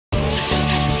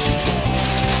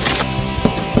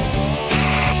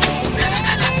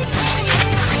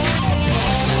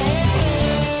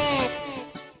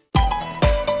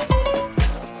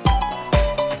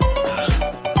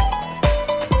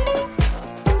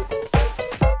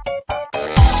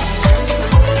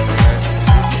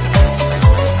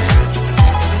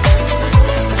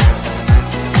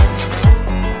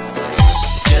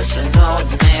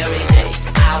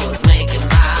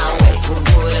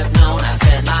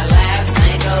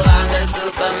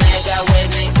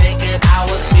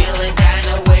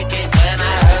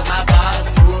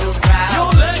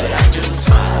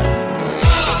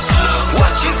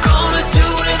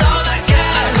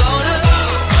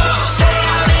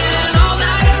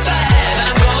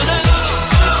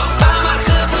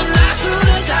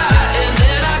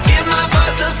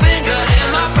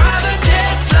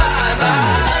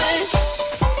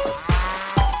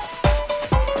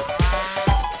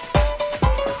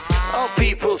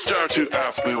People start to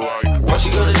ask me why. What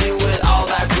you gonna do with all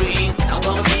that green? I'm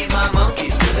gonna feed my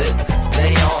monkeys with it. They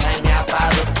all hang out by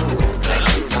the pool next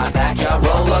to my backyard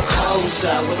roller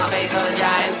coaster with my face on a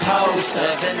giant poster.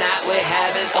 Tonight we're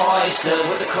having oysters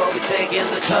with the Kobe steak in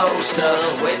the toaster.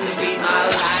 Waiting to feed my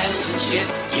lions and shit.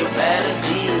 You better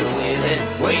deal with it.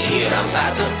 Wait here, I'm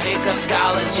about to pick up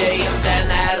Scarlett J and then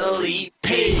Natalie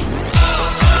P.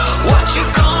 What you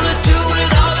gonna do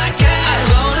with all that cash?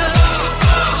 Gonna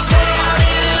stay out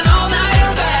in an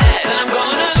all-nighter bed. I'm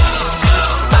gonna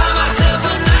buy myself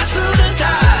a nice suit and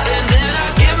tie, and then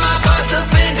I'll give my boss the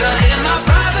finger in my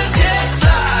private jet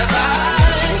flyby.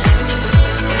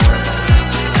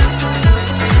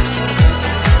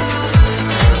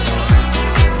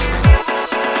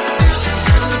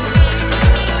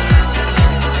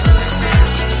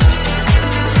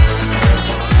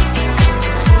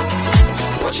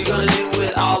 What you gonna do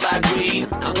with all that green?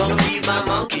 I'm gonna feed my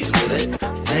monkeys with it.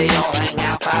 They all hang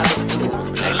out by the pool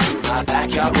next to my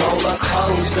backyard roller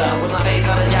coaster with my face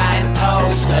on a giant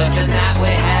poster. Tonight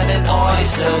we're having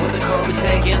oyster with the Kobe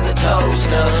steak in the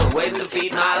toaster. Waiting to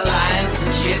feed my lions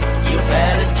and shit. You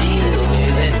better deal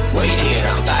with it. Wait here,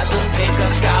 I'm about to pick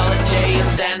up Scarlett J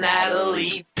and then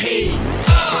Natalie P.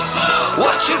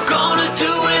 What you gonna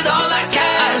do with all that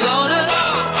cash? Gonna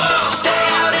stay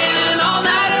out in an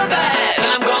all-nighter bed.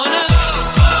 I'm gonna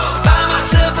buy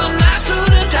myself a nice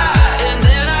suit and tie, and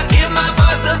then I'll give my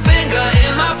boss the finger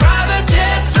in my private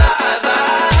jet flyby.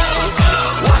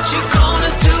 What you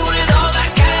gonna do with all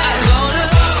that cash? Gonna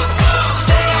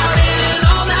stay out in an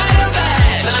all-nighter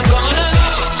bed. I'm gonna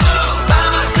buy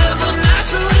myself a nice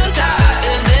suit and tie,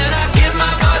 and then I'll give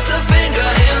my boss the finger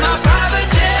in my private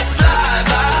jet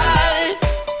flyby.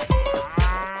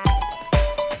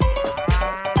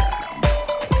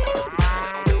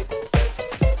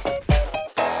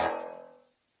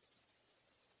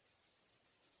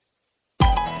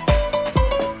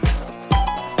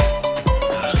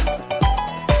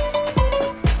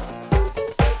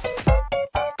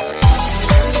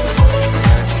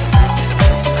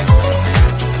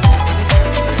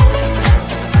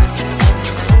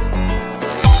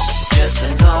 Just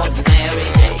an ordinary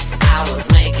day, I was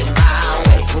making my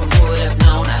way. Who would have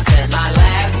known I said my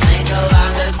last nickel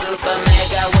on the super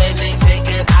mega winning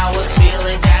ticket? I was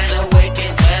feeling kinda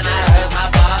wicked when I heard my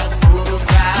boss through the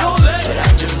crowd, but I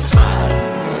just smiled.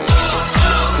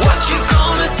 What you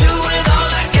gonna do with all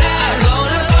that cash?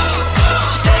 Gonna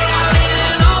stay out in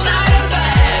an all-nighter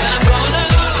bed. I'm gonna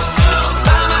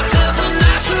buy myself a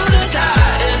nice suit and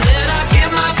tie, and then I'll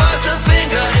give my boss the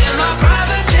finger in my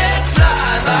private jet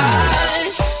flyby.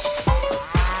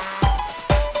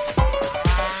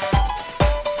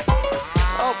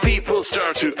 Oh, people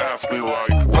start to ask me why.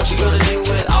 What you gonna do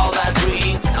with all that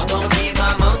green? I'm gonna feed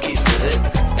my monkeys with it.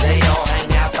 They all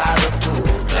hang out by the pool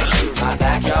next to my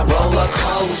backyard roller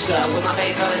coaster with my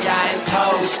face on a giant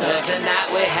poster. Tonight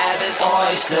we're having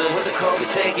oyster with the Kobe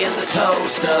steak in the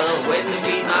toaster. Waiting to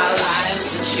feed my lions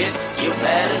and shit. You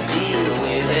better deal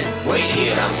with it. Wait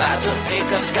here, I'm about to pick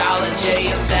up Scarlett J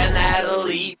and then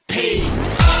Natalie P.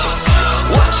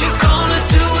 What you gonna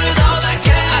do with all that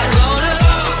cash? Gonna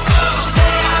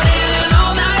stay out in an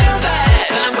all-nighter bed.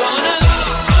 I'm gonna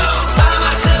buy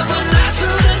myself a nice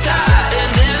suit and tie,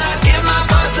 and then I'll give my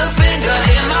boss the finger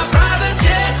in my private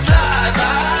jet flyby.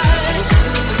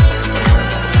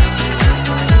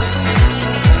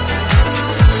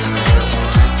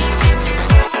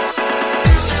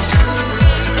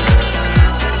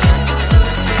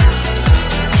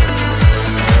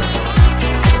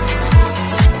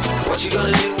 What you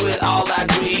gonna do with all that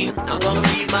green? I'm gonna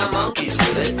feed my monkeys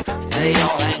with it. They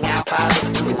all hang out by the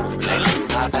pool next to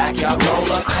my backyard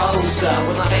roller coaster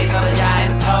with my face on a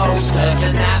giant poster.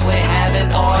 Tonight we're having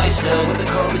oyster with the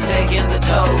Kobe steak in the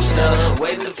toaster.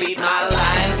 Waiting to feed my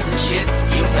lions and shit.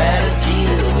 You better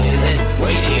deal with it.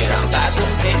 Wait here, I'm about to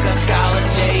pick up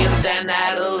Scarlett J and then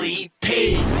Natalie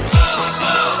P.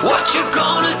 What you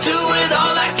gonna do with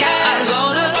all that cash?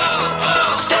 Gonna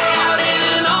stay out in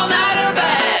an all-nighter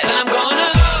bed. I'm gonna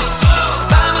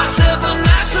buy myself a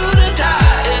nice suit and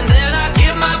tie, and then I'll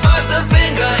give my boss the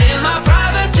finger in my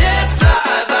private jet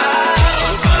flyby.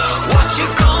 What you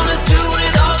gonna do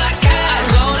with all that cash?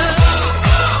 Gonna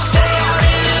stay out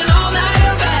in an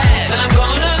all-nighter bed. I'm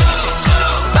gonna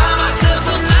buy myself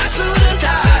a nice suit and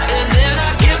tie, and then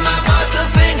I'll give my boss the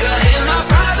finger in my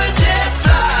private jet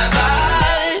flyby.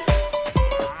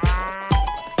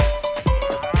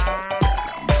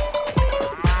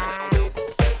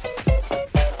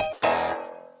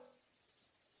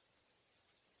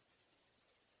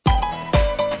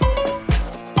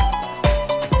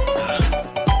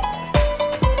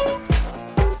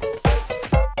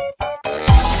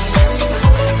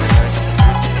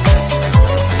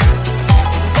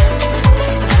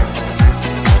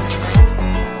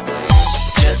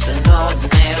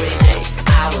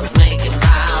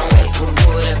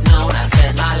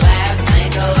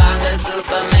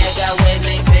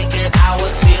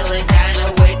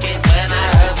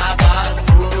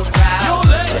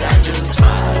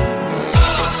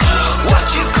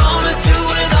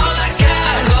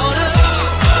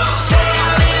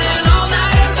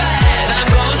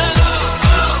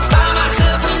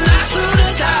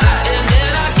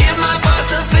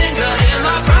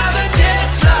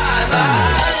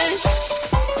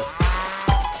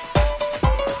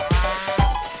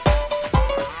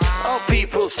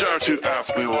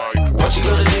 me why. What you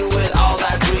gonna do with all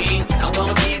that green? I'm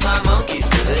gonna feed my monkeys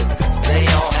with it. They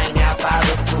all hang out by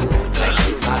the pool next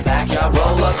to my backyard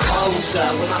roller coaster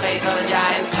with my face on a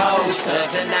giant poster.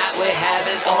 Tonight we're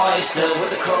having oyster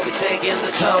with the Kobe steak in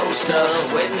the toaster.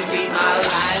 Waiting to feed my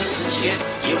lions and shit.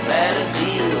 You better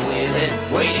deal with it.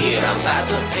 Wait here, I'm about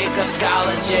to pick up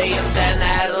Scarlet J and then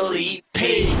that'll eat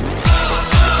P.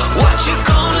 What you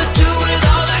gonna do with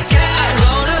all that cash?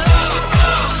 Gonna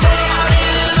stay out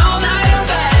in an all-nighter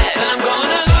bag. I'm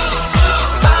gonna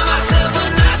buy myself a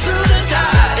nice suit and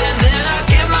tie, and then I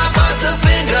give my boss a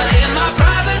finger in my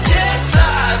private jet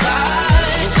flyby.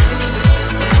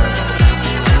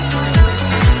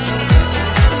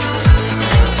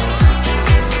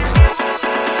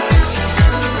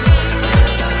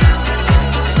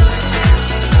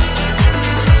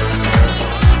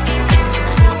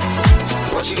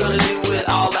 What you gonna do with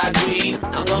all that green?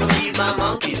 I'm gonna feed my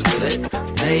monkeys with it.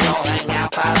 They all hang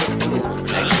out by the pool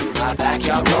next to my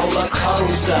backyard roller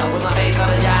coaster with my face on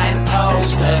a giant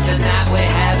poster. Tonight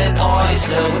we're having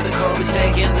oyster with the Kobe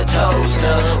steak in the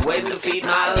toaster. Waiting to feed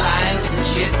my lions and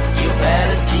shit. You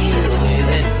better deal with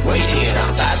it. Wait here, I'm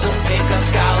about to pick up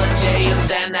Scarlet J and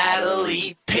then that'll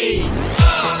eat P.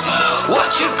 What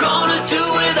you gonna do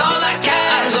with all that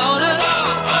cash? Gonna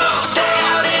stay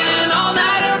out in an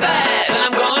all-nighter bag.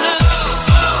 I'm gonna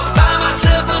buy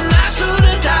myself a nice suit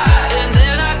and tie, and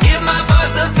then I give my boss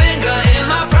the finger in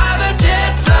my private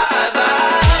jet flyby.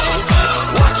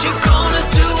 What you gonna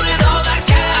do with all that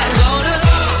cash? Gonna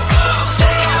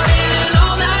stay out in an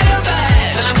all-nighter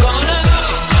bag. I'm gonna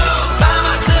buy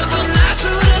myself a nice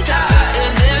suit and tie,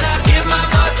 and then I give my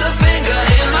boss the finger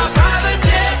in my private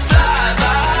jet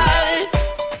flyby.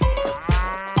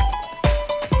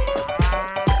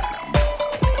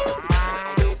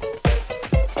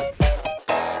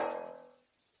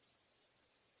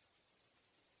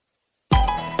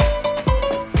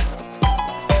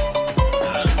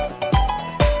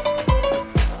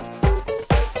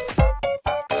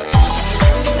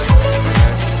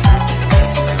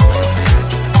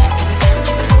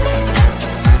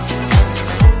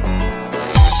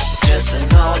 Just an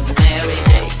ordinary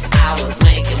day, I was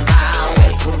making my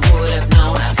way. Who would have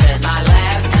known I said my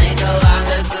last nickel on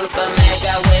the super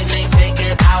mega winning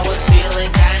ticket? I was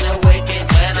feeling kinda wicked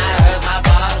when I heard my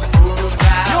boss through the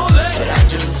crowd, but I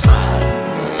just smiled.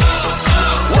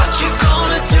 What you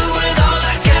gonna do with all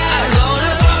that cash?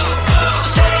 Gonna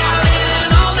stay out in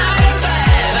an all-nighter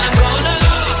bag. I'm gonna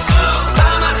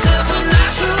buy myself a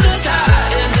nice suit and tie,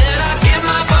 and then I give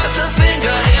my boss a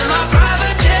finger in my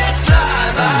private jet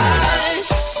flyby.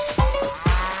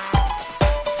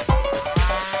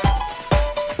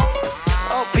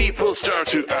 All people start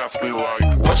to ask me why.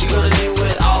 What you gonna do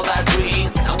with all that green?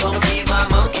 I'm gonna feed my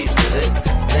monkeys with it.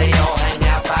 They all hang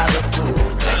out by the pool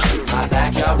next to my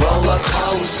backyard roller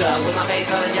coaster with my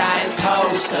face on a giant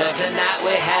poster. Tonight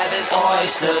we're having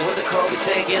oyster with the Kobe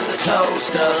steak in the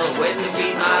toaster. Waiting to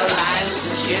feed my lions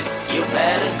and shit. You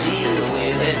better deal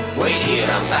with it. Wait here,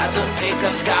 I'm about to pick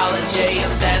up Scarlet J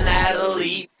and then that'll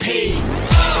eat P.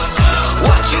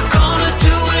 What you gonna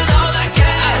do with all that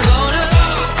cash? Gonna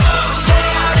stay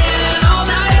out in an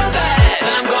all-nighter bag.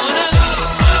 I'm gonna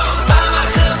buy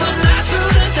myself a nice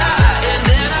suit and tie, and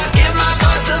then I give my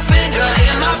boss a finger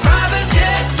in my private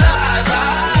jet flyby.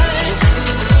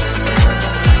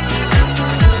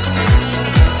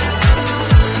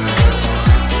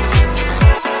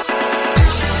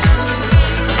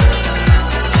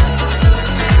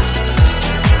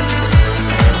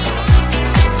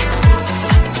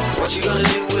 What you gonna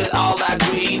do with all that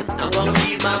green? I'm gonna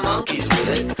feed my monkeys with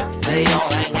it. They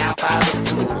all hang out by the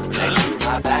pool next to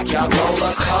my backyard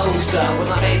roller coaster with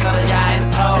my face on a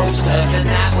giant poster.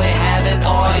 Tonight we're having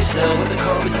oyster with the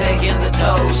Kobe steak in the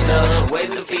toaster.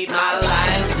 Waiting to feed my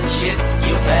lions and shit.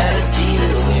 You better deal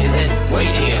with it.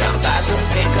 Wait here, I'm about to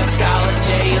pick up Scarlet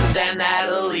J and then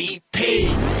that'll eat P.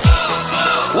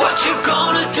 What you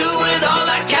gonna do with all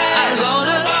that cash?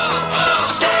 Gonna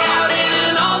stay out in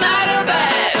an all-nighter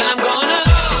bag. I'm gonna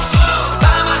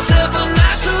buy myself a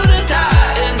nice suit and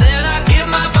tie, and then I give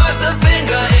my boss the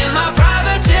finger in my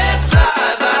private jet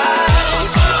flyby.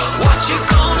 What you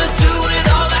gonna do with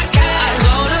all that cash?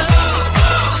 Gonna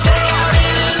stay out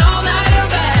in an all-nighter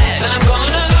bag. I'm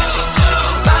gonna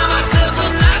buy myself a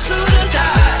nice suit and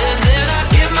tie, and then I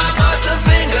give my boss the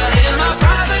finger in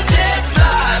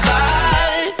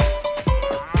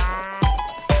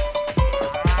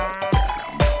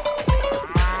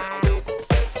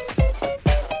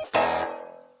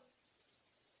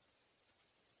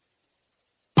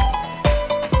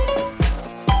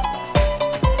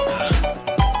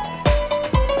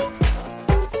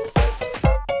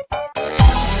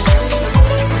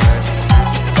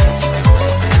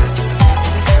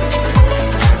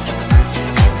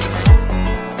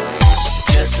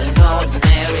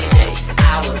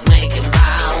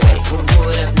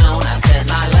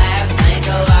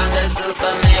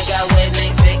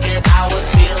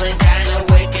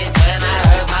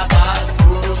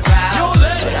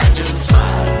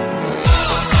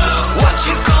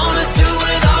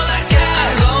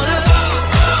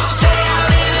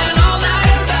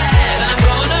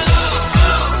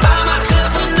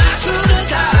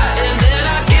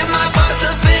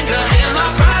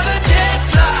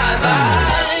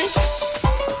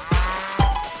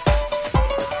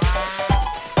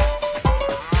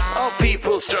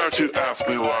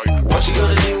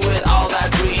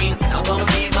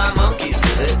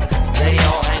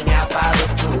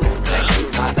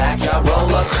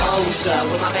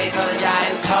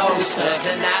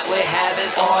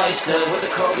oyster with a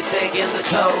Kobe steak in the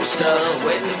toaster.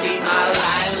 Waiting to feed my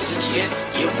lions and shit.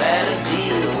 You better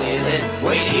deal with it.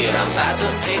 Wait here, I'm about to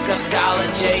pick up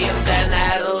Scarlet J and then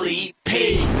that'll eat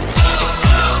P.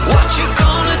 What you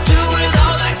gonna do with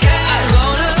all that cash?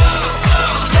 Gonna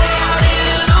stay out in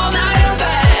an all-nighter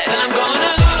bag. And I'm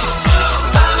gonna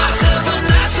buy myself a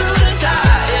nice suit and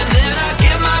tie. And then I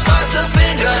give my boss the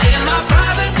finger in my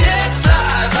private jet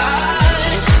flyby.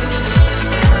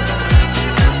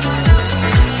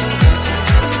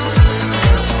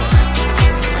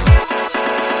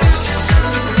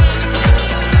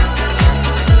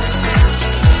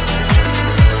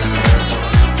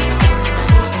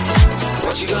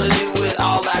 What you gonna do with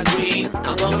all that green?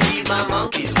 I'm gonna feed my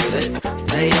monkeys with it.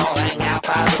 They all hang out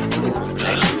by the pool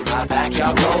next to my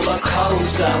backyard roller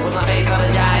coaster with my face on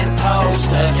a giant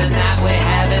poster. Tonight we're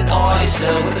having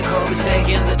oyster with a Kobe steak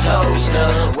in the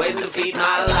toaster. Waiting to feed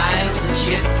my lions and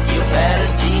shit. You better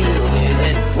deal with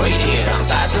it. Wait here, I'm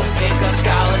about to pick up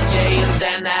Scarlet J and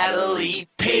then that'll eat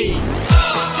P.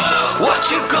 What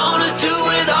you gonna do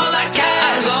with all that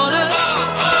cash? Gonna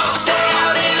stay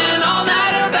out in an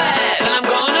all-nighter bag. And I'm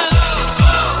gonna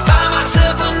buy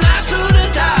myself a nice suit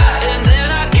and tie. And then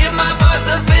I give my boss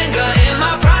the finger in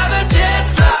my private jet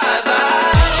flyby.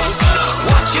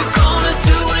 What you gonna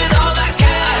do with all that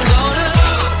cash? Gonna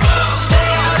stay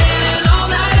out in an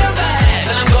all-nighter bag.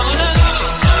 And I'm gonna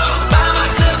buy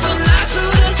myself a nice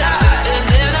suit and tie. And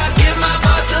then I give my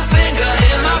boss the finger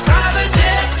in my private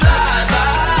jet flyby.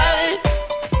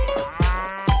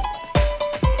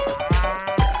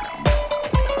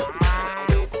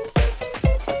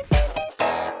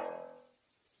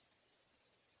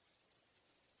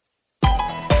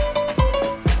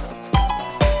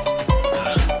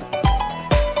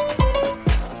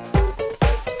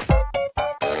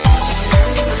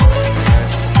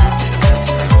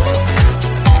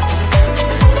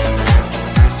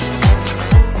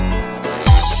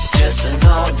 Just an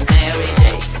ordinary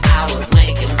day, I was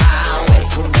making my way.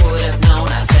 Who would have known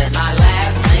I spent my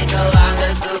last nickel on the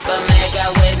super mega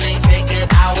winning ticket?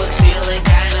 I was feeling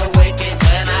kinda wicked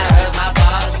when I heard my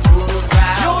boss through the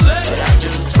crowd, but I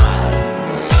just smiled.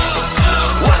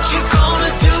 What you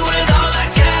gonna do with all that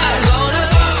cash? Gonna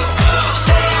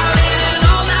stay out in an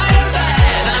all-nighter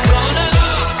bag. I'm gonna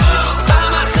buy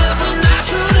myself a nice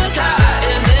suit and tie.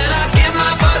 And then I give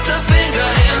my boss the finger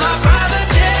in my private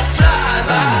jet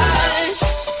flyby.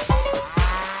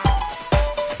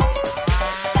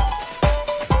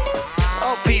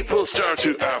 How people start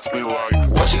to ask me like,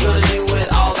 What you gonna do with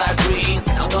all that green?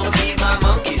 I'm gonna feed my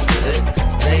monkeys with it.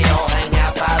 They all hang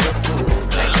out by the pool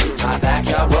next to my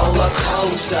backyard roller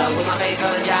coaster with my face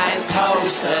on a giant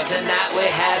poster. Tonight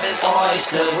we're having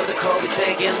oyster with a Kobe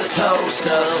steak in the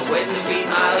toaster. Waiting to feed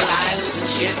my lions and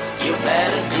shit. You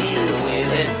better deal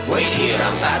with it. Wait here,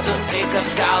 I'm about to pick up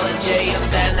Scarlet J and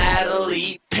then that'll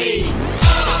eat P.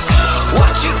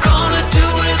 What you gonna do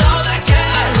with all that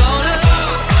cash? Gonna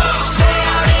stay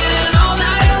out in an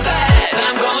all-nighter bag. And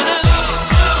I'm gonna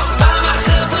buy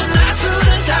myself a nice suit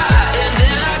and tie. And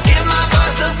then I give my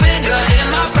boss the finger in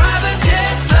my private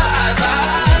jet flyby.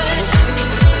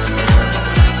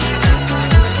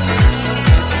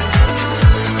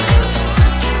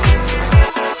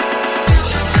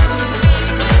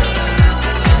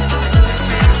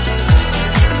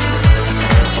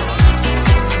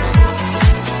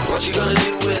 What you gonna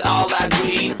do with all that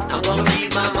green? I'm gonna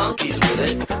feed my monkeys with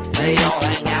it. They all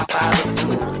hang out by the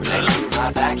pool next to my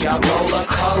backyard roller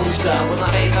coaster with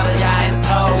my face on a giant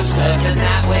poster.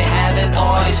 Tonight we're having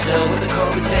oyster with a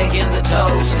Kobe steak in the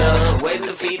toaster. Waiting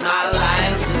to feed my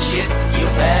lions and shit.